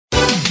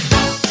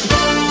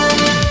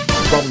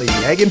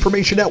Ag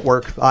Information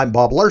Network, I'm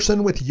Bob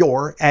Larson with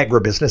your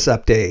Agribusiness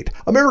Update.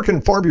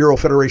 American Farm Bureau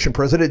Federation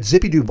President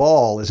Zippy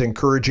Duvall is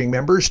encouraging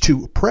members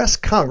to press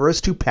Congress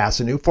to pass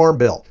a new farm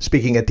bill.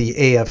 Speaking at the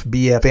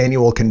AFBF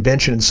annual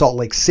convention in Salt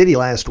Lake City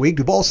last week,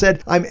 Duvall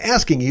said, "I'm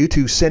asking you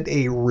to send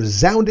a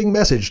resounding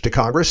message to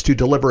Congress to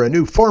deliver a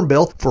new farm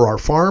bill for our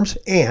farms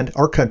and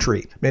our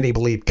country." Many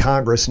believe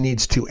Congress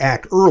needs to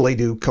act early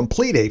to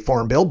complete a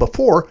farm bill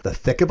before the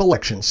thick of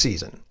election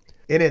season.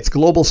 In its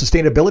global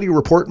sustainability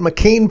report,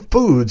 McCain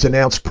Foods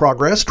announced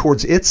progress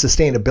towards its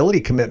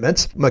sustainability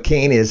commitments.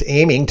 McCain is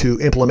aiming to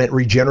implement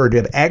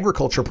regenerative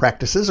agriculture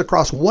practices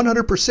across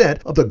 100%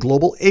 of the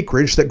global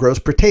acreage that grows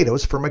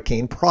potatoes for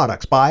McCain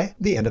products by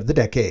the end of the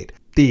decade.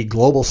 The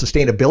global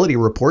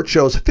sustainability report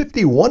shows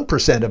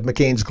 51% of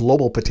McCain's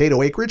global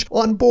potato acreage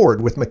on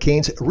board with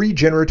McCain's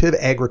regenerative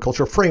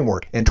agriculture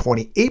framework and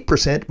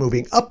 28%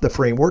 moving up the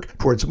framework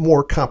towards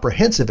more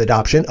comprehensive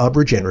adoption of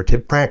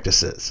regenerative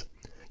practices.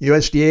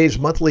 USDA's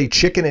monthly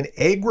chicken and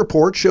egg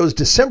report shows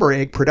December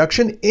egg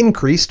production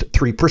increased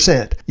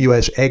 3%.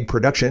 U.S. egg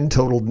production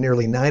totaled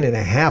nearly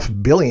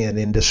 $9.5 billion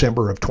in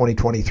December of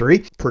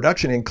 2023.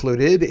 Production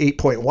included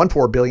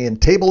 8.14 billion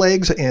table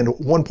eggs and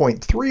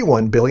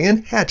 1.31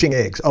 billion hatching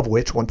eggs, of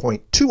which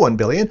 1.21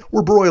 billion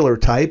were broiler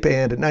type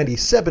and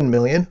 97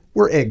 million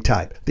were egg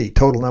type. The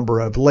total number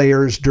of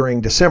layers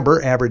during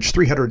December averaged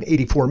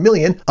 384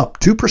 million, up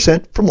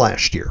 2% from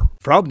last year.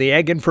 From the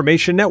Ag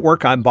Information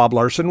Network, I'm Bob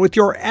Larson with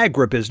your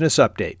Agribusiness Update.